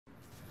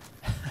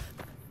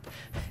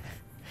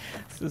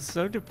This is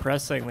so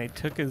depressing. They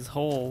took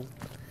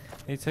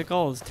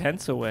all his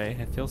tents away.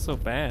 I feel so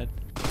bad.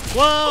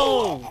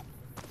 Whoa!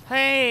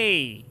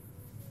 Hey!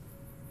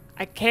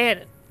 I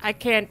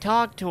can't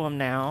talk to him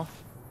now.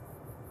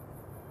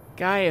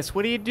 Gaius,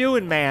 what are you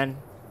doing, man?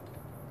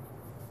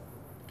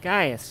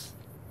 Gaius.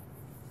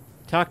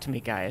 Talk to me,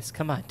 Gaius.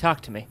 Come on,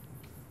 talk to me.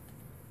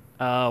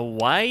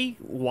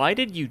 Why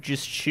did you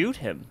just shoot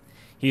him?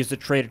 He is a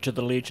traitor to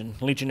the Legion.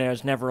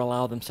 Legionnaires never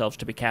allow themselves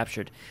to be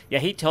captured. Yeah,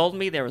 he told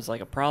me there was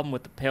like a problem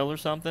with the pill or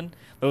something.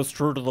 Those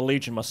true to the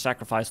Legion must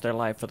sacrifice their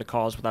life for the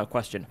cause without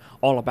question.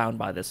 All are bound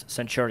by this,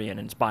 Centurion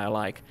and spy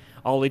alike.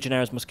 All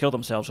Legionnaires must kill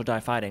themselves or die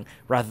fighting,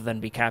 rather than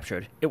be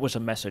captured. It was a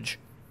message.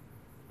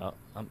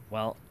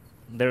 Well,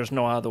 there's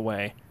no other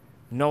way.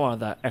 No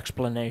other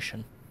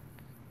explanation.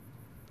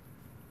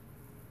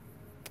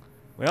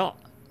 Well,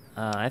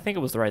 I think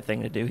it was the right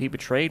thing to do. He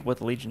betrayed what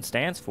the Legion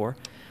stands for.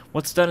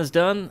 What's done is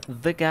done.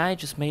 The guy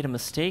just made a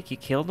mistake. You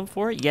killed him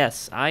for it?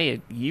 Yes,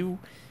 you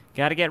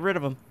gotta get rid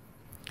of him.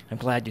 I'm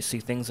glad you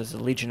see things as a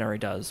legionary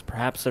does.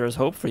 Perhaps there is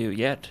hope for you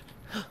yet.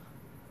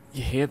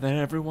 You hear that,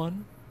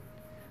 everyone?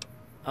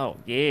 Oh,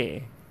 yeah.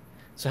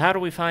 So how do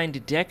we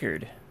find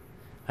Deckard?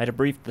 I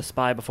debriefed the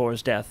spy before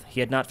his death. He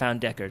had not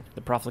found Deckard.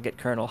 The profligate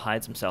colonel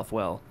hides himself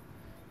well.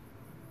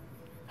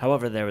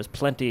 However, there is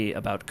plenty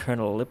about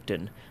Colonel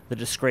Lipton, the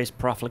disgraced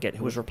profligate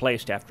who was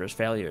replaced after his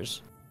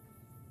failures.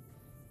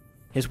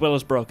 His will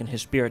is broken,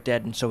 his spirit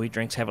dead, and so he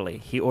drinks heavily.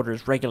 He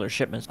orders regular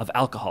shipments of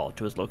alcohol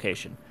to his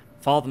location.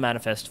 Follow the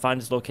manifest,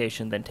 find his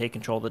location, then take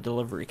control of the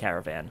delivery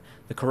caravan.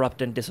 The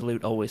corrupt and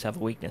dissolute always have a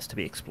weakness to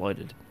be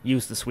exploited.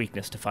 Use this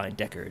weakness to find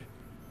Deckard.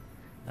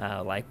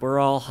 Like we're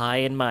all high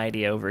and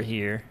mighty over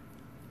here.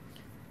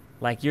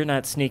 Like you're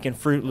not sneaking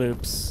Fruit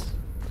Loops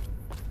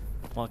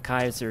while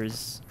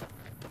Kaiser's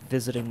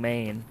visiting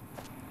Maine.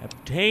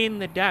 Obtain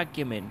the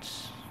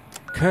documents.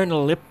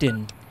 Colonel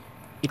Lipton,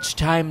 it's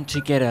time to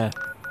get a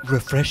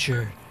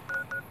refresher.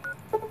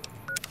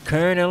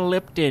 Colonel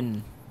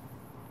Lipton,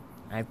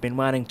 I've been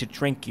wanting to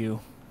drink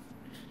you.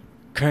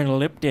 Colonel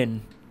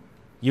Lipton,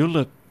 you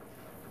look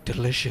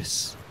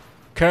delicious.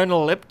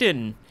 Colonel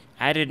Lipton,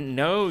 I didn't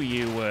know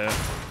you were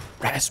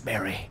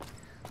raspberry.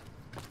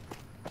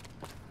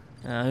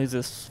 Who's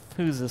this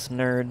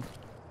nerd?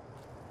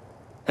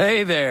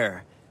 Hey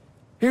there.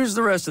 Here's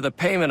the rest of the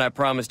payment I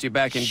promised you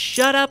back in—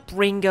 Shut up,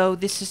 Ringo.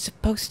 This is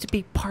supposed to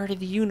be part of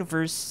the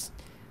universe.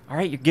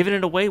 Alright, you're giving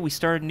it away. We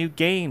started a new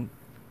game.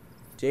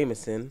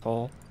 Jameson.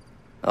 Paul.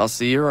 I'll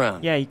see you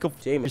around. Yeah, you go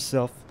f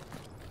yourself.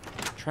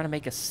 Trying to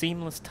make a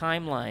seamless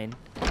timeline.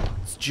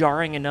 It's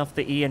jarring enough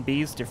the E and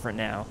B is different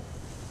now.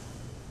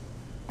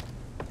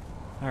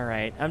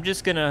 Alright, I'm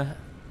just gonna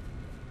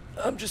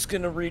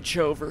reach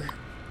over.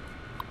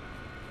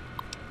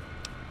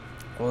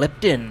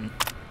 Lipton.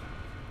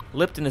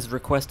 Lipton has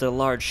requested a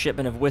large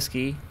shipment of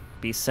whiskey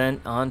be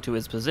sent on to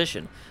his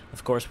position.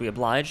 Of course, we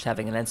obliged.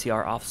 Having an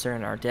NCR officer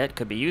in our debt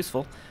could be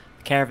useful.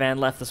 The caravan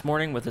left this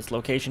morning with its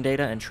location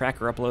data and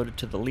tracker uploaded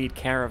to the lead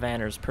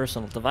caravanner's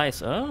personal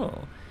device.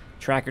 Oh.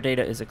 Tracker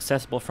data is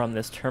accessible from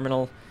this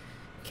terminal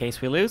in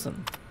case we lose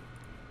him.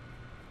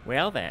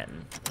 Well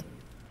then.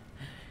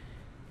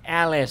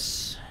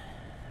 Alice,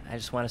 I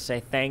just want to say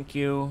thank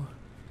you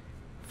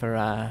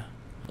for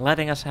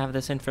letting us have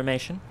this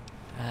information.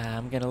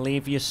 I'm gonna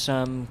leave you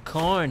some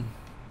corn.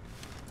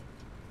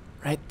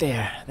 Right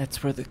there.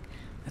 That's where the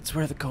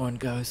corn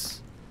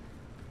goes.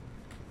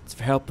 It's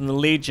for helping the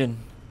Legion.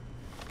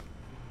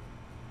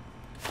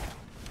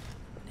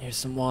 Here's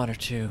some water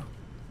too.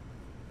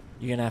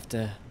 You're gonna have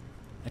to.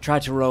 I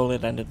tried to roll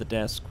it under the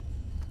desk.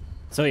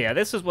 So yeah,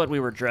 this is what we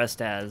were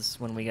dressed as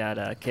when we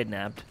got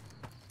kidnapped.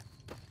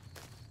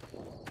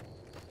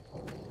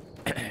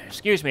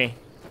 Excuse me.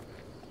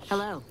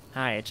 Hello.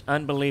 Hi, it's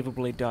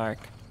unbelievably dark.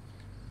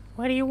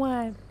 What do you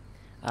want?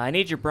 I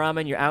need your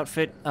Brahmin, your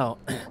outfit. Oh,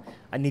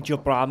 I need your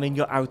Brahmin,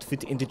 your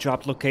outfit, and the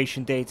drop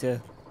location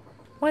data.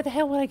 Why the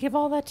hell would I give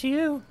all that to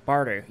you?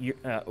 Barter.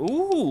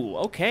 Ooh,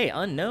 okay,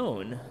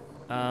 unknown.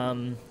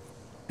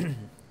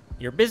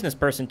 You're a business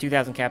person,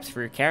 2,000 caps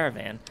for your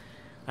caravan.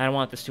 I don't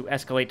want this to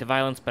escalate to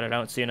violence, but I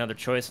don't see another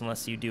choice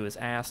unless you do as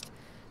asked.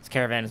 This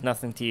caravan is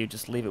nothing to you,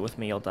 just leave it with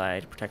me, you'll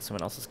die to protect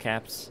someone else's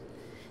caps.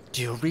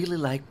 Do you really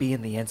like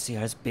being the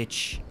NCR's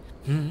bitch?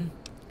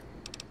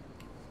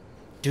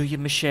 Do you,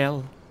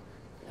 Michelle?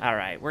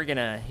 Alright,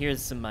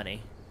 here's some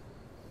money.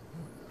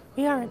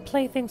 We aren't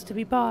playthings to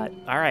be bought.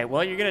 Alright,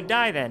 well, you're gonna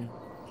die then.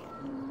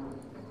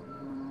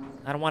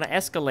 I don't want to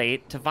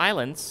escalate to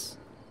violence.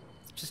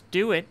 Just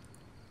do it.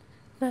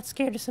 I'm not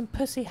scared of some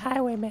pussy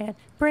highwayman.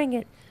 Bring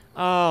it.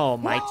 Oh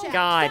my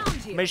god.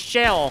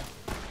 Michelle!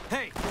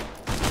 Hey!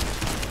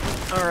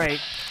 Alright.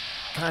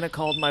 Kinda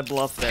called my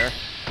bluff there.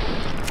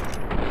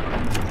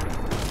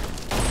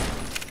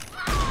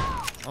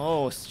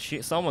 Oh,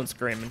 someone's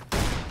screaming.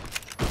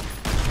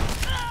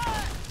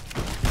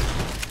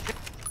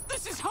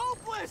 This is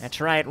hopeless!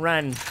 That's right,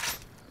 run.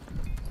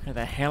 Where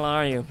the hell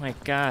are you? My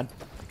god.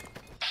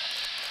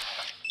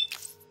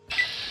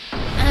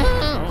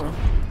 Oh.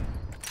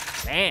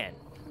 Man.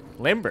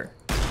 Limber.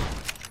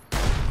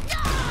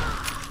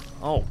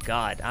 Oh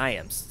God, I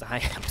am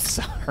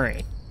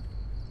sorry.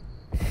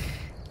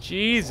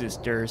 Jesus,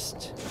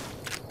 Durst.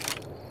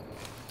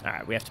 All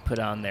right, we have to put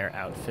on their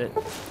outfit.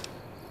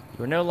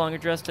 You are no longer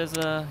dressed as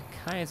a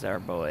Kaiser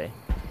boy.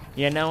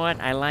 You know what?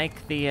 I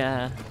like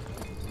the,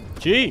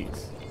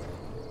 Jeez.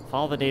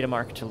 Follow the data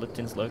marker to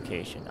Lipton's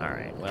location. All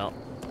right, well.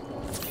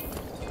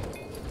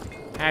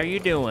 How you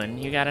doing?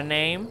 You got a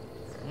name?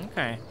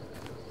 Okay.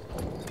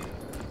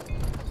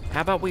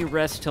 How about we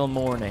rest till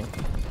morning?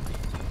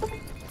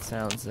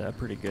 Sounds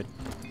pretty good.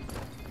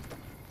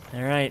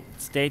 All right,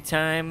 it's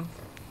daytime.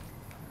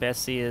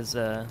 Bessie is,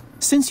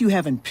 Since you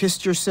haven't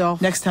pissed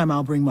yourself, next time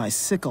I'll bring my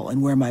sickle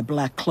and wear my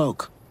black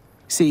cloak.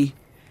 See,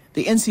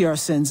 the NCR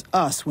sends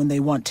us when they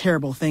want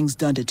terrible things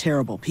done to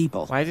terrible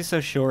people. Why is he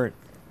so short?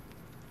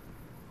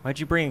 Why'd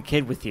you bring a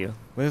kid with you?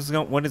 What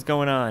is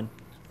going on?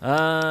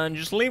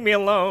 Just leave me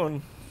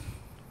alone.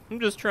 I'm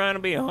just trying to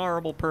be a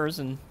horrible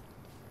person.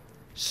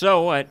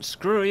 So what?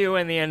 Screw you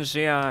and the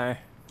NCR.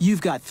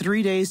 You've got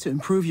 3 days to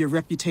improve your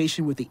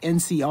reputation with the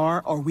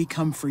NCR, or we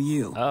come for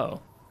you.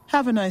 Oh.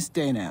 Have a nice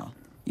day now.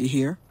 You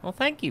hear? Well,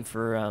 thank you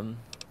for,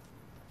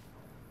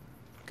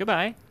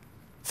 Goodbye.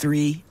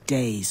 3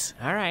 days.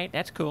 All right,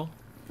 that's cool.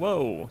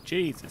 Whoa,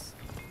 Jesus.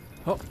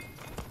 Oh,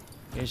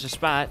 here's the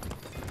spot.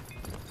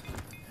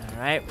 All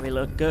right, we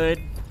look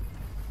good.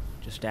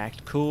 Just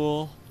act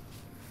cool.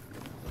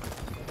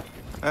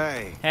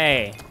 Hey.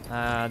 Hey,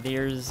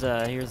 here's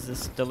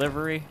this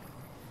delivery.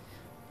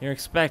 You're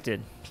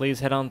expected. Please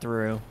head on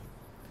through.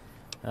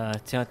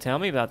 Tell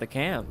me about the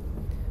camp.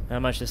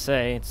 Not much to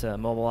say. It's a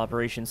mobile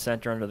operations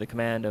center under the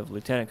command of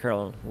Lieutenant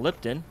Colonel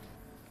Lipton.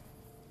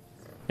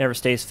 Never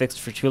stays fixed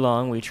for too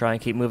long. We try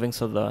and keep moving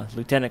so the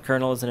Lieutenant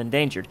Colonel isn't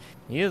endangered.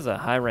 He is a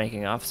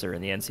high-ranking officer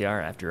in the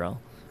NCR, after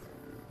all.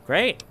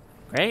 Great,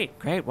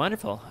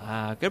 wonderful.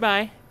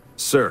 Goodbye.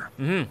 Sir.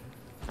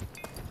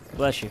 Mm-hmm.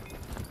 Bless you.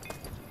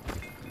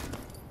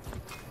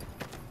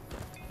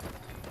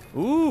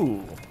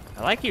 Ooh,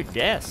 I like your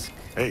desk.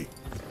 Hey.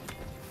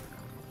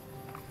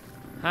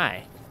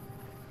 Hi.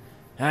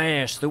 Ah,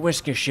 yes, the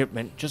whiskey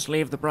shipment. Just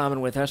leave the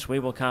Brahmin with us. We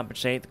will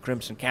compensate the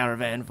Crimson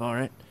Caravan for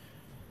it.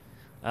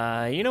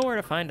 You know where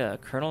to find a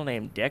colonel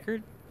named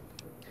Deckard?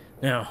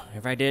 No,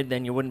 if I did,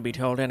 then you wouldn't be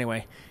told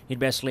anyway. You'd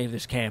best leave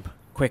this camp,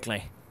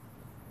 quickly.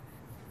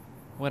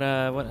 What,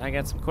 I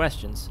got some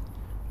questions.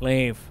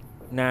 Leave,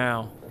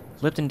 now.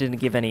 Lipton didn't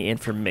give any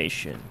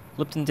information.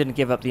 Lipton didn't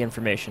give up the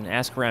information.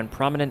 Ask around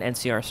prominent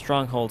NCR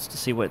strongholds to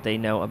see what they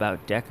know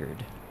about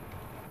Deckard.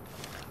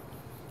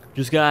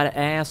 Just gotta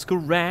ask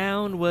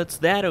around. What's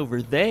that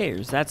over there?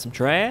 Is that some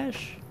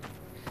trash?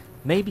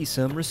 Maybe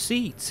some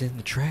receipts in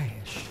the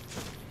trash.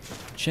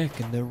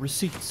 Checking the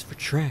receipts for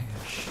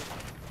trash.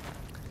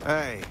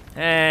 Hey.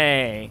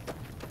 Hey.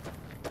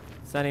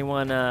 Is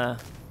anyone, oh,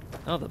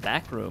 the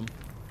back room.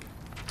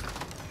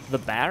 The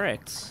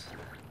barracks.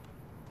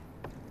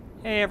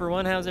 Hey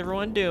everyone, how's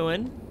everyone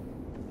doing?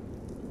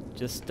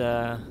 Just,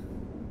 gonna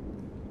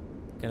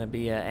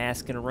be,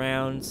 asking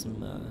around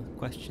some,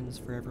 questions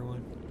for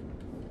everyone.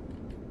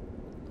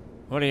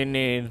 What do you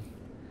need?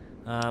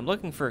 I'm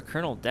looking for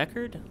Colonel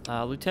Deckard.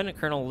 Lieutenant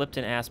Colonel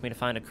Lipton asked me to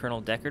find a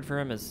Colonel Deckard for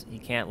him as he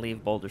can't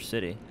leave Boulder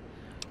City.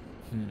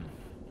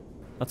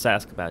 Let's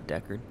ask about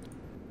Deckard.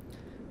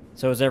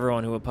 So is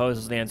everyone who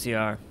opposes the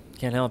NCR.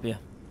 Can't help you.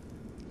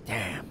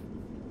 Damn.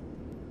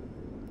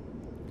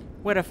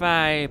 What if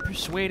I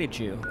persuaded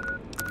you?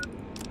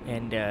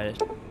 And,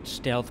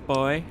 stealth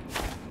boy?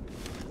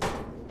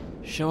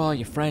 Show all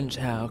your friends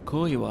how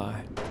cool you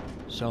are,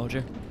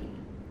 soldier.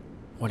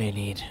 What do you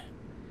need?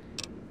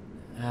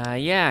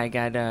 Yeah, I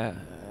got,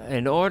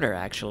 an order,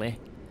 actually.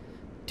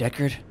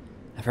 Deckard?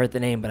 I've heard the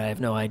name, but I have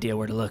no idea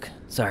where to look.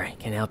 Sorry,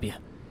 can't help you.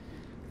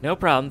 No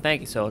problem,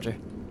 thank you, soldier.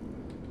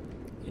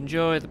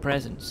 Enjoy the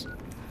presents.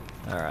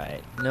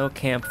 Alright, no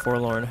Camp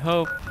Forlorn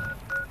Hope.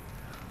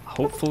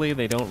 Hopefully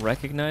they don't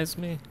recognize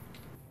me.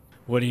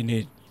 What do you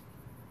need?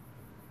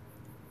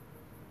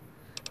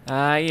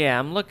 Yeah,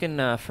 I'm looking,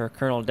 for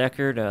Colonel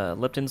Deckard.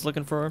 Lipton's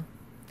looking for him.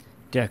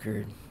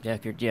 Deckard,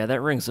 yeah,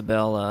 that rings a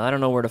bell. I don't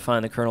know where to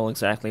find the colonel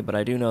exactly, but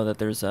I do know that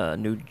there's a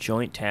new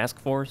joint task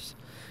force.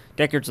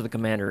 Deckard's the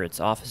commander. Its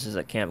office is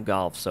at Camp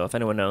Golf, so if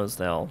anyone knows,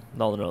 they'll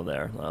know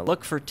there.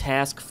 Look for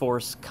Task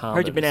Force Commons.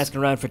 Heard you've been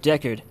asking around for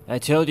Deckard. I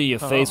told you your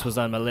face was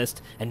on my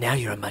list, and now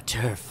you're on my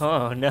turf.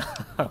 Oh, no.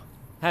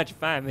 How'd you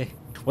find me?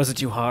 Wasn't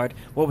too hard.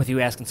 What with you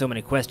asking so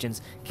many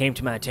questions, came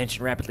to my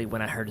attention rapidly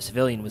when I heard a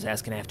civilian was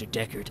asking after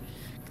Deckard.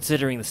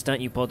 Considering the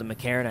stunt you pulled at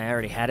McCarran, I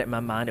already had it in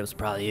my mind it was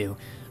probably you.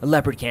 A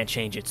leopard can't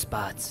change its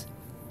spots.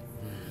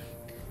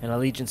 And a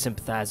Legion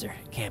sympathizer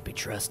can't be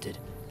trusted.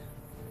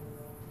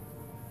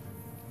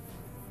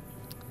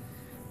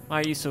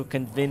 Why are you so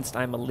convinced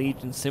I'm a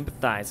Legion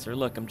sympathizer?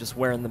 Look, I'm just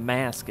wearing the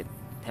mask. It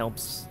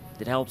helps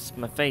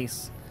my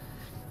face.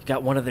 You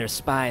got one of their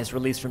spies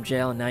released from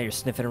jail and now you're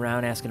sniffing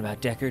around asking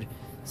about Deckard?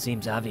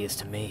 Seems obvious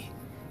to me.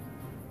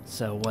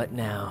 So what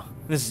now?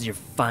 This is your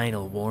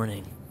final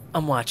warning.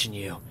 I'm watching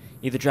you.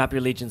 Either drop your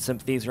Legion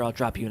sympathies or I'll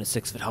drop you in a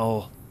 6-foot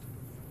hole.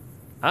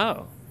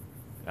 Oh.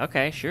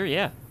 Okay, sure,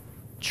 yeah.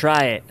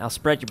 Try it. I'll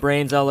spread your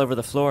brains all over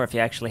the floor if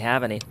you actually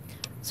have any.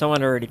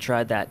 Someone already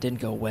tried that. Didn't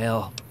go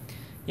well.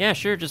 Yeah,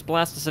 sure, just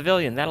blast a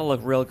civilian. That'll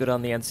look real good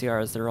on the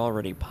NCRs. They're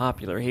already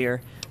popular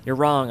here. You're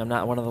wrong. I'm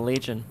not one of the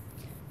Legion.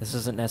 This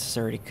isn't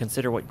necessary to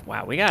consider what...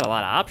 Wow, we got a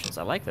lot of options.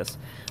 I like this.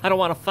 I don't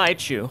want to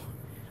fight you.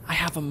 I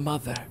have a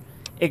mother.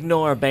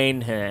 Ignore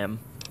Baneham.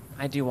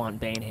 I do want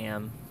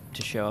Baneham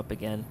to show up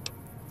again.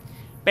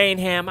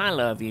 Baneham, I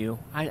love you.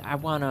 I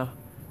want to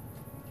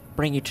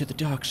bring you to the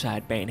dark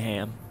side,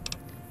 Baneham.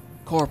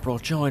 Corporal,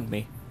 join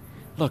me.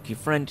 Look, your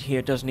friend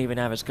here doesn't even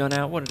have his gun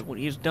out. What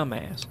he's a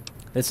dumbass.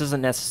 This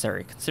isn't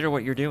necessary. Consider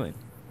what you're doing.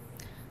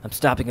 I'm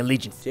stopping a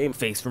Legion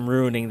face from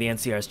ruining the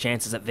NCR's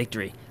chances at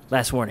victory.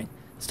 Last warning.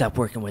 Stop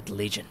working with the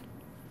Legion.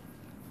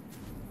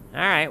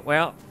 Alright,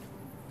 well.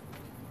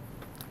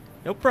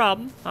 No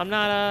problem. I'm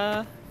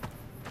not,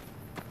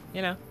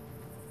 you know.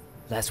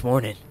 Last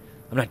warning.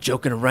 I'm not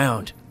joking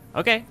around.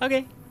 Okay,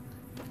 okay.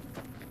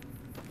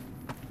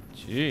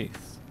 Jeez.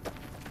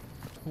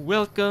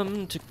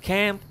 Welcome to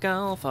Camp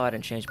Golf. Oh, I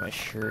didn't change my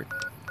shirt.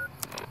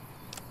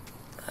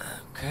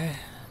 Okay.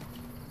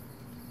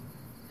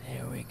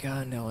 There we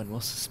go. No one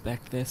will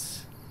suspect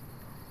this.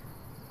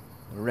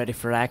 We're ready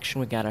for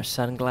action. We got our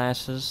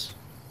sunglasses.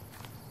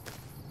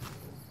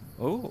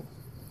 Oh.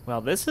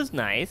 Well, this is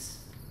nice.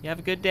 You have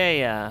a good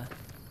day,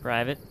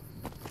 Private.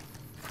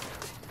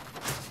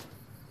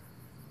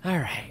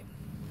 Alright.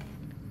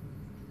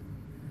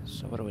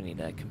 So what do we need?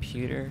 A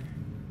computer?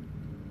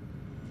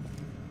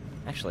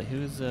 Actually,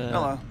 who's,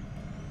 Hello.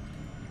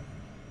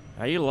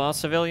 Are you a law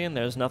civilian?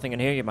 There's nothing in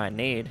here you might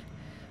need.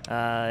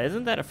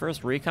 Isn't that a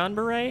first recon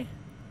beret?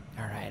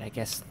 Alright, I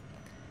guess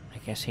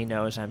he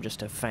knows I'm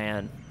just a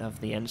fan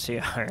of the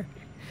NCR.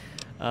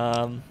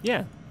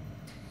 Yeah.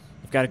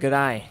 You've got a good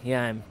eye.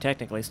 Yeah, I'm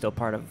technically still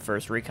part of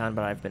First Recon,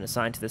 but I've been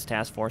assigned to this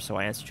task force, so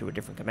I answer to a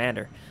different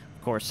commander.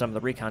 Of course, some of the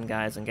recon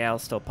guys and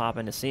gals still pop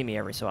in to see me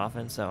every so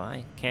often, so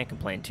I can't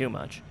complain too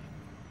much.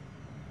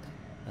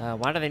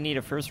 Why do they need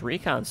a First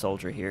Recon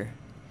soldier here?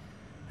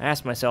 I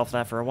asked myself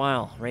that for a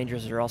while.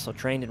 Rangers are also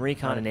trained in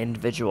recon and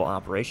individual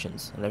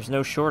operations, and there's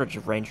no shortage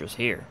of Rangers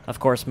here. Of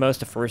course,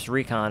 most of First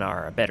Recon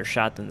are a better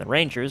shot than the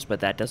Rangers, but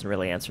that doesn't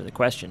really answer the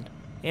question.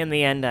 In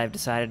the end, I've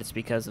decided it's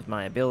because of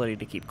my ability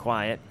to keep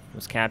quiet.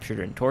 Was captured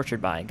and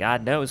tortured by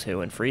God knows who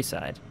in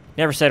Freeside.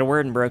 Never said a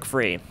word and broke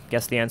free.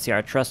 Guess the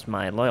NCR trusts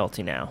my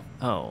loyalty now.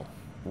 Oh,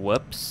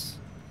 whoops.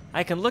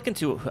 I can look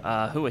into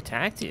who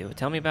attacked you.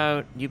 Tell me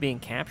about you being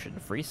captured in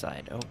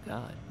Freeside. Oh,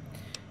 God.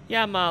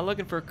 Yeah, I'm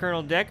looking for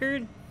Colonel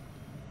Deckard.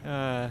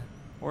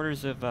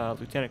 Orders of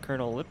Lieutenant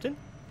Colonel Lipton.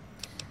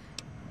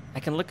 I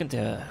can look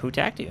into who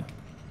attacked you.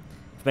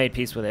 I've made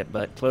peace with it,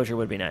 but closure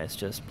would be nice.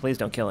 Just please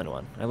don't kill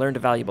anyone. I learned a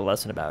valuable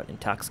lesson about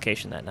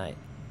intoxication that night.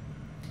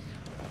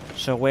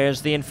 So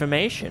where's the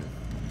information?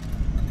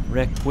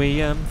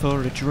 Requiem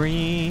for a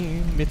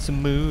Dream. It's a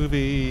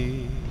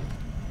movie.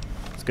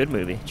 It's a good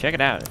movie. Check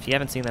it out. If you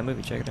haven't seen that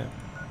movie, check it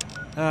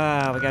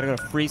out. We gotta go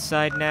to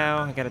Freeside now.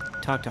 I gotta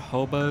talk to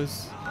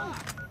hobos.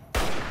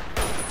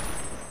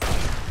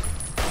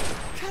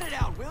 Cut it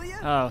out, will you?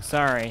 Oh,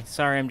 sorry.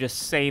 Sorry, I'm just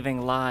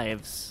saving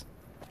lives.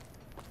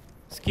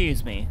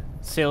 Excuse me.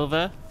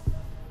 Silva?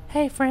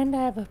 Hey, friend,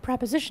 I have a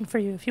proposition for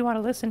you. If you want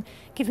to listen,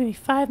 give me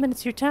 5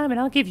 minutes of your time and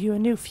I'll give you a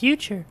new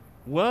future.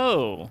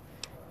 Whoa.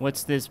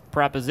 What's this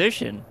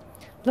proposition?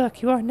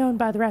 Look, you aren't known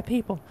by the right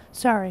people.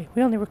 Sorry,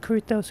 we only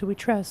recruit those who we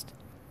trust.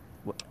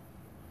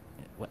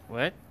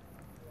 What?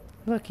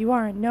 Look, you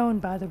aren't known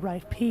by the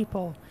right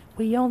people.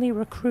 We only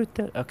recruit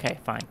the... Okay,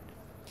 fine.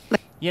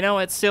 You know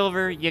what,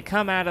 Silver? You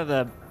come out of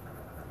the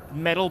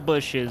metal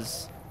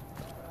bushes,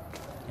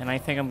 and I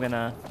think I'm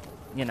gonna,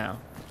 you know,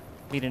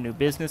 need a new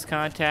business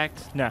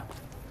contact. No.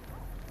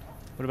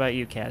 What about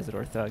you,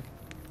 Cazador Thug?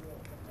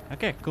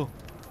 Okay, cool.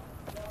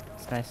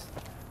 It's nice.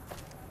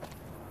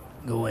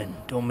 Go in.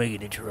 Don't make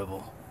any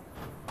trouble.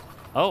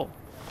 Oh.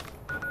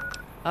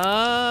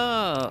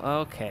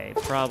 Oh, okay.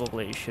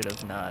 Probably should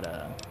have not,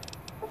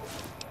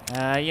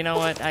 you know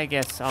what? I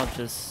guess I'll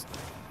just...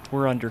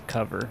 We're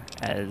undercover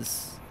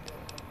as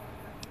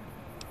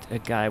a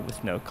guy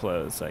with no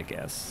clothes, I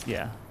guess.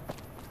 Yeah.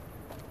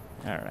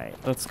 Alright,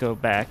 let's go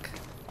back.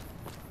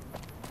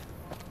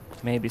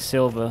 Maybe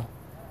Silva.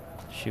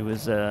 She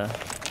was,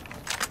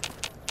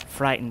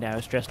 frightened I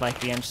was dressed like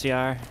the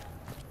NCR.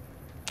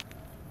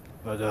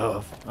 Bug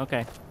off.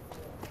 Okay.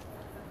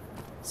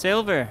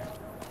 Silver,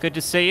 good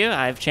to see you.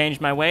 I've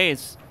changed my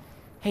ways.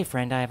 Hey,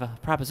 friend, I have a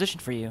proposition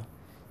for you.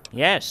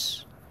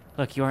 Yes.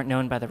 Look, you aren't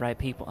known by the right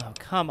people. Oh,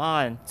 come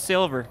on,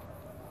 Silver.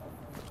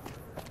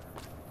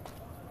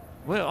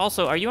 Well,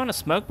 also, are you on a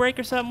smoke break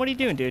or something? What are you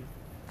doing, dude?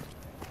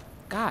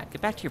 God,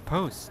 get back to your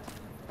post.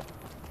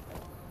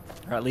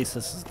 Or at least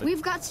this is the...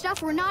 We've got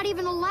stuff we're not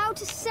even allowed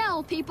to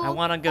sell, people. I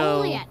want to go...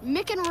 Only at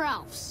Mick and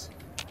Ralph's.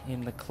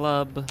 In the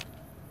club.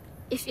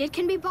 If it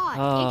can be bought,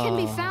 it can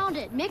be found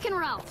at Mick and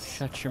Ralph's.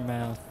 Shut your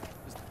mouth.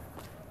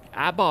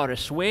 I bought a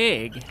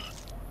swig.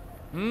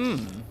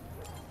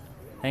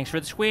 Thanks for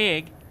the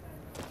swig.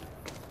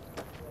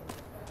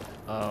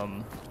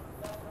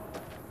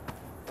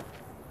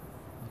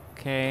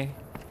 Okay.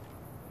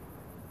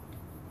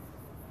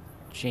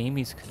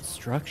 Jamie's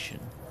construction.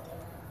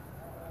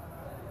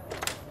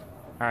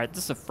 Alright,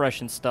 this is a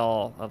fresh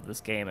install of this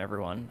game,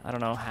 everyone. I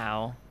don't know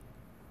how.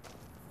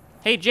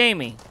 Hey,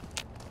 Jamie!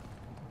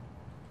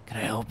 Can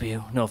I help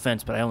you? No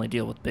offense, but I only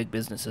deal with big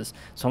businesses,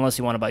 so unless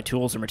you want to buy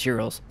tools or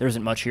materials, there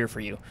isn't much here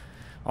for you.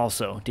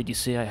 Also, did you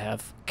see I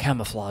have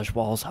camouflage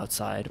walls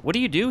outside? What do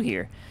you do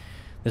here?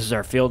 This is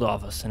our field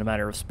office. In a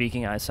matter of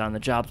speaking, I assign the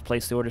jobs,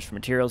 place the orders for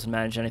materials, and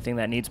manage anything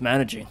that needs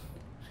managing.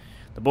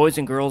 The boys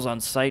and girls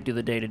on site do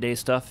the day-to-day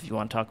stuff. If you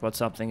want to talk about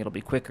something, it'll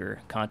be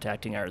quicker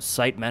contacting our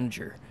site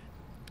manager.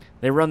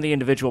 They run the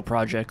individual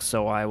projects,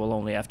 so I will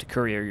only have to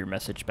courier your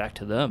message back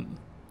to them.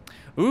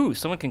 Ooh,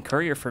 someone can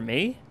courier for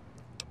me?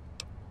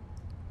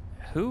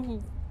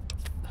 Who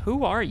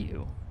are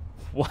you?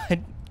 What?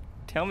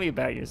 Tell me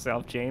about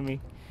yourself, Jamie.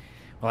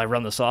 Well, I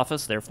run this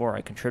office, therefore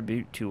I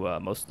contribute to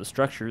most of the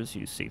structures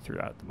you see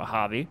throughout the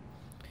Mojave.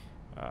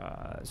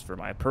 As for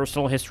my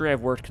personal history,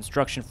 I've worked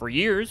construction for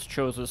years,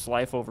 chose this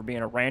life over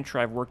being a rancher.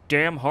 I've worked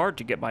damn hard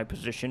to get my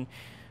position.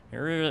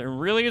 There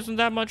really isn't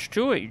that much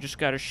to it. You just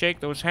gotta shake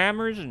those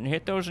hammers and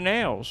hit those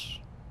nails.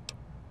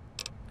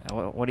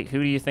 Who do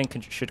you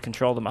think should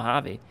control the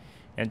Mojave?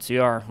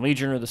 NCR,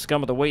 Legion or the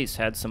scum of the waste.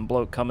 Had some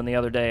bloke come in the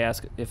other day,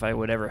 ask if I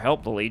would ever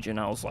help the Legion.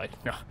 I was like,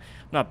 no, I'm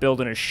not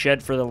building a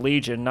shed for the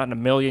Legion, not in a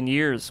million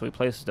years. So we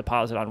placed a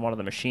deposit on one of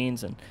the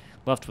machines and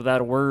left without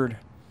a word.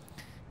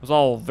 It was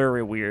all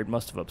very weird,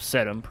 must have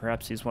upset him.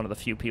 Perhaps he's one of the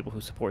few people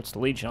who supports the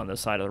Legion on this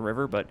side of the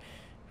river, but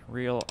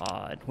real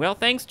odd. Well,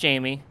 thanks,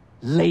 Jamie.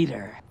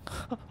 Later.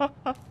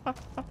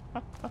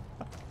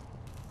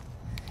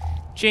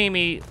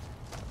 Jamie,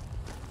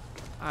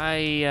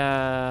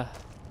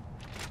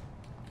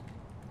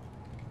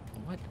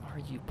 what are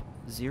you,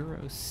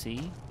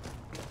 0C?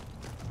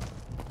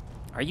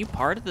 Are you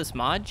part of this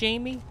mod,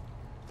 Jamie?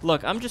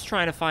 Look, I'm just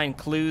trying to find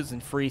clues in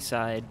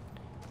Freeside,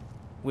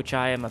 which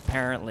I am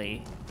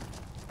apparently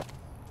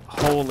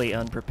wholly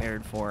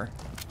unprepared for.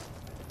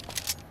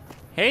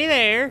 Hey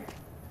there!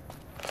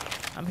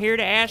 I'm here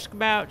to ask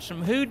about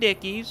some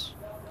hoodickies.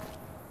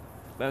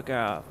 Fuck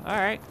off.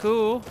 Alright,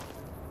 cool.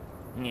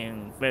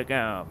 Fuck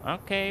off.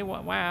 Okay,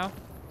 wow.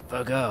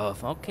 Fuck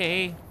off.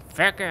 Okay.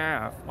 Fuck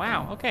off.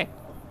 Wow, okay.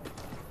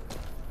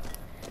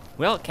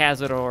 Well,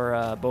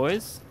 Cazador,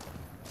 boys,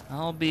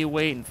 I'll be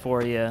waiting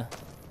for you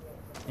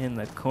in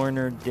the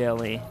corner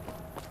deli.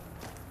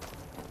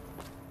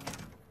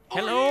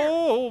 Hello!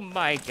 Oh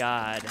my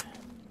god.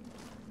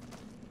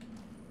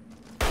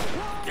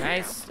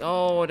 Nice.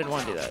 Oh, I didn't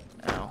want to do that.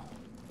 Ow.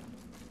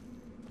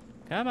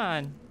 Come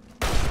on.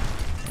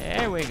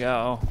 There we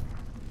go.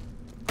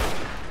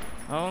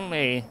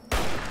 Only.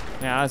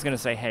 Now, I was going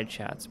to say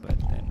headshots, but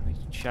then we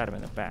shot him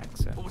in the back,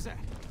 so. What was that?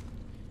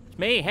 It's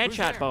me,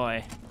 headshot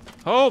boy.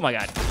 Oh my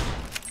god.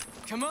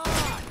 Come on!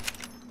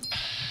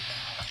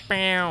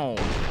 Bow.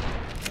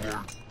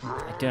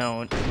 I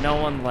don't.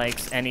 No one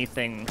likes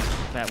anything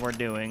that we're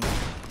doing.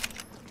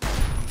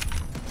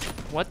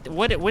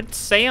 What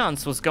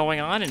seance was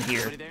going on in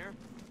here? There?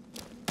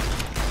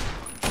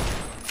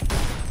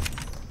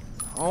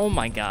 Oh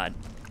my god.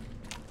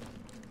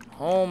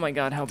 Oh my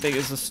god, how big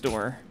is the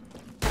store?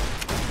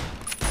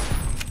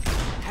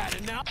 Had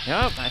enough?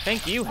 Yep, I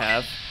think you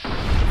have.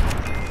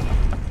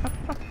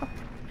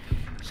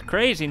 This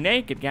crazy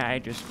naked guy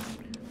just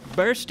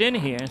burst in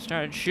here and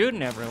started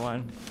shooting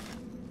everyone.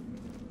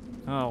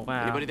 Oh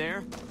wow. Anybody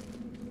there?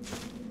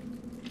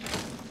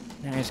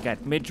 Now he's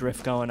got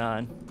midriff going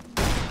on.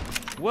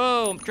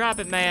 Whoa, drop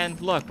it, man.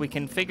 Look, we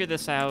can figure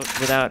this out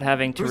without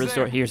having to Who's resort.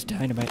 there? Here's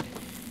dynamite.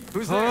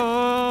 Who's there?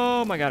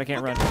 Oh my god, I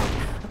can't run.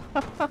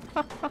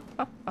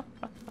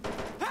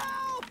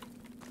 Help!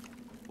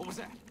 What was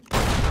that?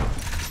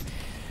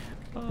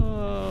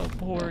 Oh,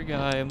 poor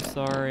guy, I'm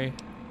sorry.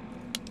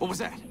 What was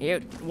that?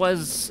 It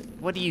was,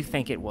 what do you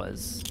think it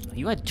was?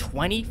 You had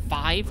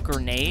 25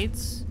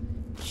 grenades?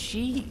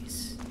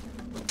 Jeez.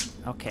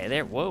 Okay,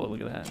 there, whoa,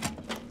 look at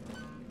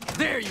that.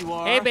 There you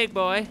are. Hey, big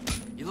boy.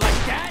 You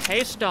like that?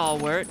 Hey,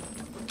 stalwart.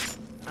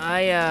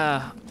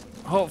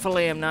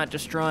 Hopefully I'm not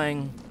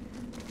destroying...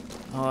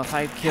 Oh, if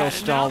I kill Had enough?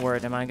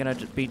 Stalwart, am I gonna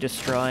be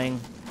destroying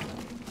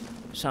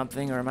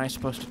something, or am I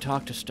supposed to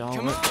talk to Come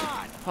Stalwart?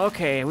 on!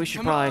 Okay, we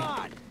should Come probably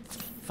on!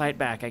 fight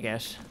back, I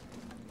guess.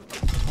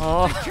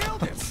 Oh, I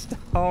killed him!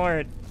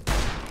 Stalwart.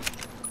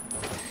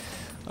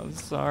 I'm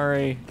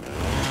sorry.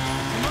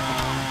 Come on!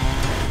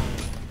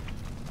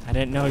 I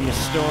didn't know your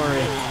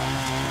story.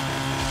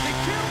 They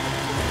killed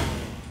him!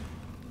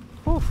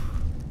 Whew.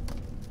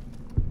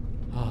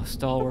 Oh,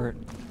 Stalwart.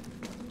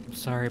 I'm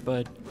sorry,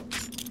 bud.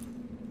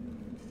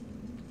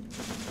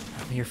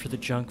 I'm here for the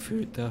junk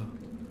food, though.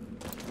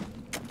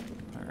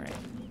 Alright.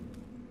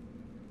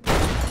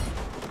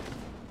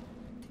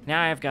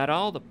 Now I've got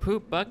all the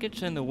poop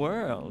buckets in the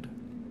world.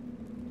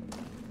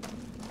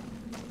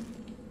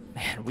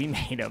 Man, we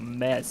made a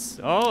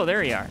mess. Oh,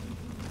 there you are.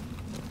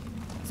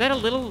 Is that a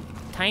little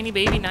tiny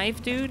baby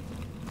knife, dude?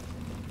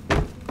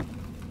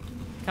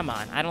 Come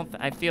on,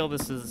 I feel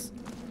this is...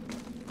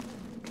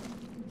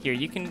 Here,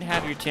 you can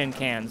have your tin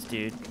cans,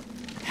 dude.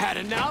 Had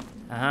enough?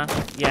 Uh-huh.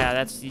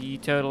 Yeah, you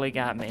totally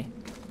got me.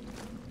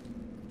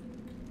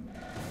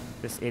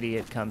 this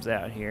idiot comes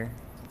out here.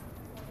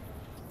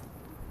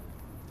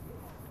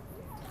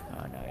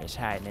 Oh no, he's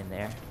hiding in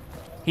there.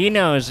 He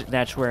knows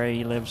that's where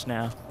he lives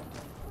now.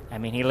 I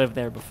mean, he lived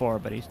there before,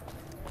 but he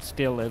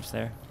still lives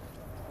there.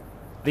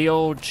 The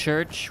old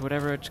church,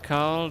 whatever it's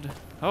called.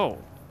 Oh.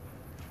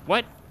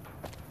 What?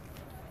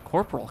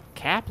 Corporal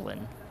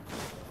Kaplan?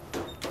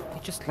 He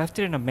just left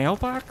it in a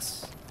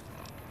mailbox?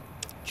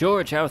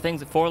 George, how are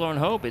things at Forlorn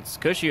Hope? It's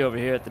cushy over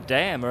here at the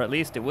dam, or at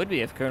least it would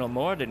be if Colonel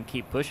Moore didn't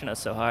keep pushing us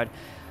so hard.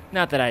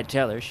 Not that I'd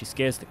tell her, she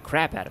scares the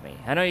crap out of me.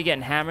 I know you're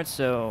getting hammered,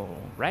 so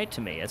write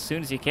to me as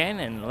soon as you can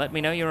and let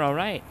me know you're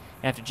alright.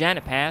 After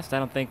Janet passed, I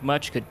don't think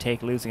much could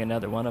take losing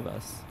another one of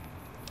us.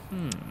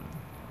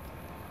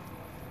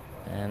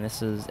 And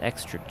this is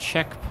extra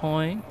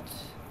checkpoint.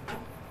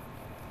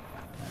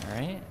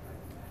 Alright.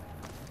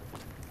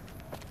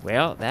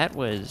 Well, that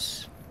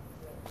was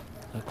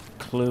a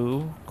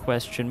clue,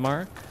 question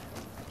mark.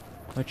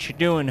 What you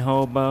doing,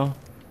 hobo?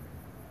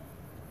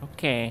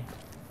 Okay.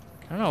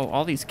 I don't know,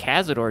 all these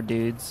Cazador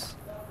dudes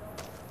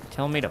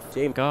telling me to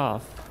f***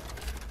 off.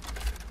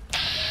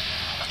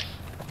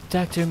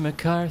 Dr.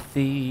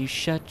 McCarthy,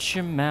 shut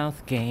your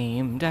mouth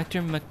game.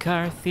 Dr.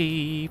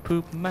 McCarthy,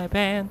 poop my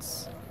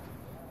pants.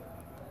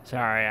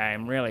 Sorry,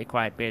 I'm really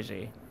quite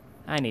busy.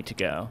 I need to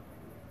go.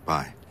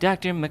 Bye.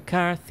 Dr.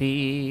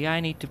 McCarthy,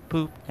 I need to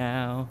poop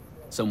now.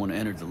 Someone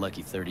entered the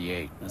Lucky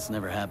 38. That's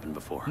never happened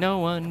before. No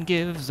one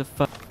gives a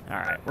fuck.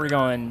 Alright, we're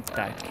going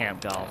back to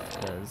Camp Golf,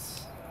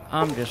 because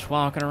I'm just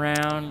walking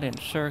around in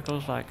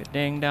circles like a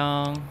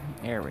ding-dong.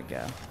 There we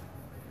go.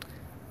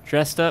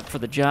 Dressed up for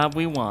the job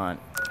we want.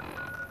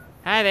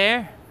 Hi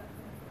there.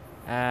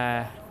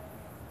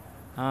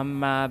 I'm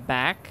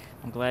back.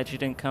 I'm glad you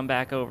didn't come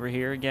back over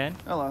here again.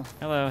 Hello.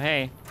 Hello,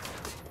 hey.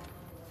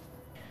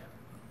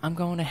 I'm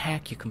gonna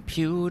hack your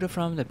computer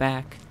from the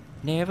back.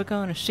 Never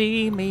gonna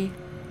see me.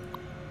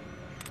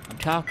 I'm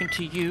talking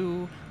to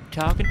you. I'm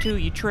talking to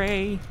you,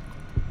 Trey.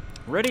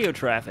 Radio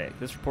traffic.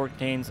 This report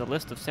contains a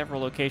list of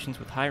several locations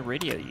with high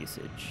radio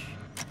usage.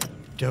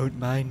 Don't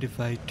mind if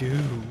I do.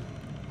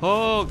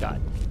 Oh,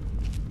 God.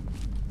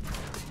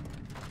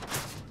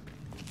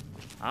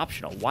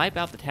 Optional. Wipe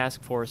out the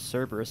task force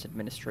Cerberus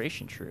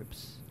administration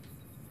troops.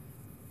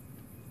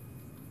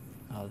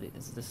 Oh,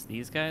 is this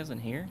these guys in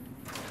here?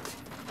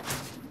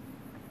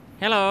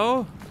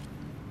 Hello,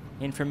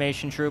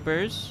 information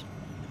troopers.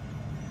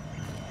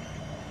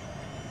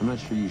 I'm not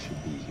sure you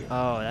should be here.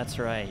 Oh, that's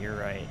right, you're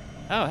right.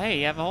 Oh, hey,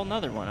 you have a whole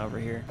nother one over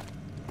here.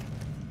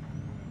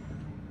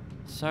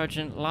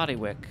 Sergeant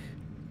Lottiwick.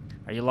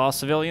 Are you lost,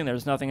 civilian?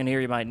 There's nothing in here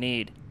you might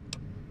need.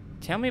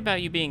 Tell me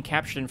about you being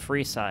captured in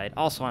Freeside.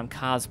 Also, I'm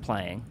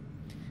cosplaying.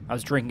 I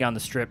was drinking on the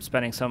strip,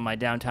 spending some of my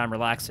downtime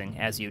relaxing,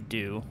 as you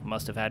do.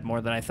 Must have had more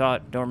than I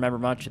thought. Don't remember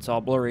much, it's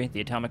all blurry. The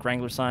Atomic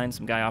Wrangler sign,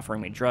 some guy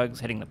offering me drugs,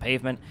 hitting the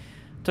pavement.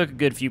 Took a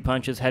good few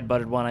punches,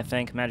 headbutted one, I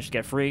think. Managed to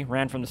get free,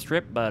 ran from the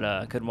strip,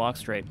 but couldn't walk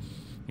straight.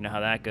 You know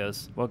how that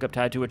goes. Woke up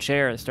tied to a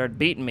chair, they started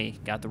beating me.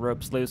 Got the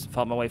ropes loose and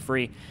fought my way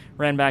free.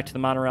 Ran back to the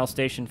monorail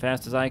station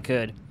fast as I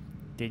could.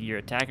 Did your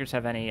attackers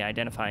have any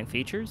identifying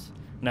features?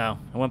 No,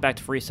 I went back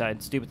to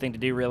Freeside. Stupid thing to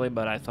do, really,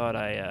 but I thought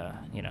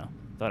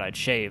thought I'd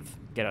shave,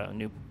 get a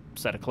new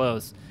set of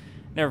clothes.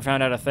 Never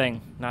found out a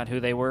thing. Not who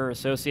they were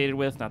associated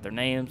with, not their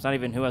names, not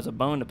even who has a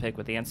bone to pick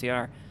with the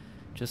NCR.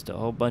 Just a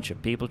whole bunch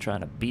of people trying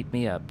to beat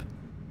me up.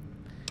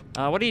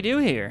 What do you do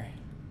here?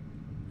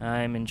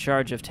 I'm in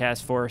charge of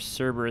Task Force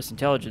Cerberus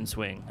Intelligence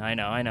Wing. I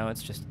know,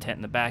 it's just a tent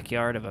in the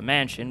backyard of a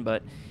mansion,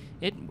 but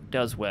it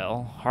does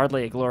well.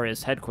 Hardly a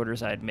glorious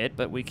headquarters, I admit,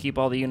 but we keep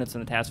all the units in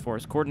the task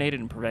force coordinated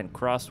and prevent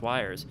crossed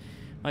wires.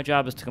 My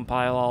job is to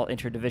compile all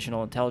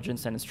interdivisional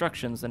intelligence and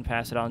instructions, then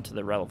pass it on to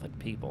the relevant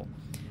people.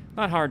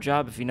 Not a hard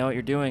job if you know what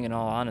you're doing, in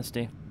all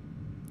honesty.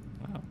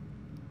 Wow.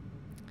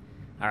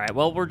 Alright,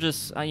 well, we're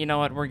just, you know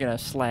what, we're gonna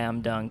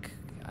slam dunk.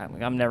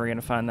 I'm never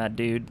gonna find that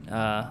dude.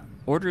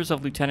 Orders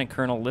of Lieutenant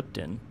Colonel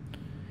Lipton.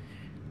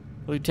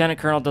 The Lieutenant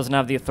Colonel doesn't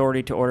have the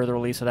authority to order the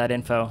release of that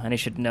info, and he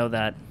should know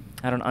that.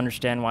 I don't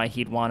understand why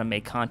he'd want to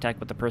make contact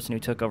with the person who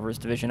took over his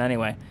division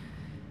anyway.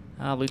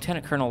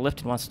 Lieutenant Colonel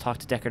Lipton wants to talk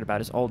to Deckard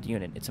about his old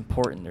unit. It's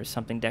important. There's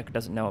something Deckard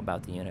doesn't know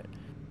about the unit.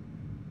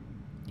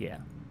 Yeah.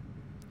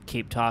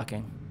 Keep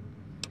talking.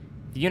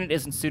 The unit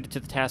isn't suited to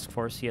the task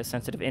force. He has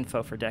sensitive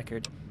info for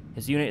Deckard.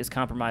 His unit is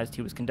compromised.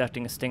 He was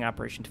conducting a sting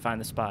operation to find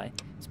the spy.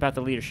 It's about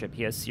the leadership.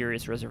 He has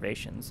serious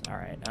reservations.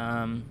 Alright,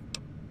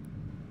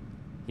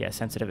 yeah,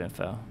 sensitive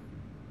info.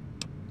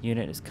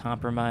 Unit is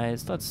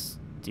compromised. Let's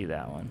do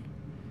that one.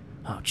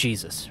 Oh,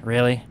 Jesus.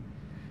 Really?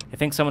 I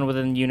think someone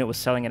within the unit was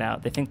selling it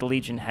out. They think the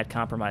Legion had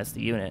compromised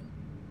the unit.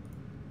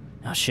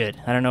 Oh, shit.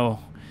 I don't know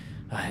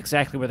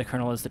exactly where the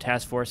Colonel is. The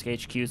Task Force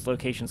HQ's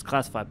location is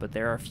classified, but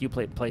there are a few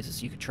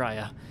places you could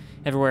try.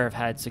 Everywhere I've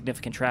had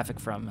significant traffic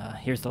from.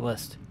 Here's the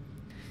list.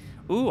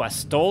 Ooh, I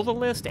stole the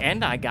list,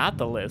 and I got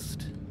the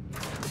list.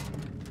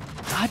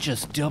 I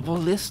just double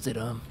listed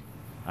them.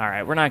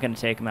 Alright, we're not going to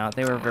take them out.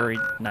 They were very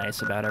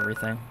nice about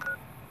everything.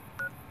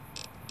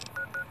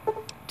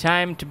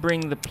 Time to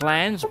bring the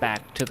plans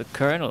back to the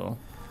Colonel.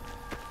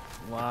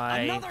 Why?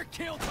 Another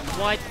kill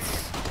tomorrow.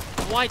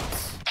 What?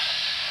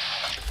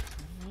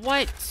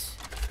 What?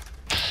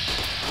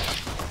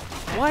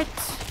 What?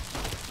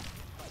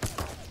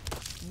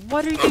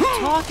 What are you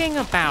talking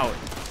about?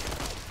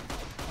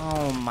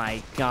 Oh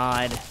my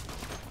god.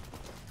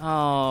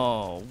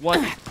 Oh, what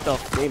the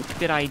f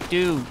did I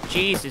do?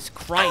 Jesus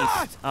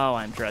Christ. Oh,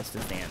 I'm dressed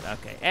as Dan.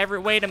 Okay.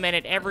 Wait a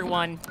minute,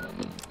 everyone.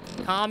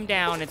 Calm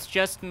down. It's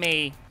just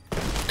me.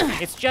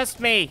 It's just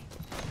me.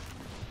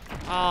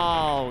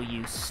 Oh,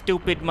 you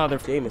stupid mother...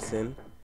 Jameson.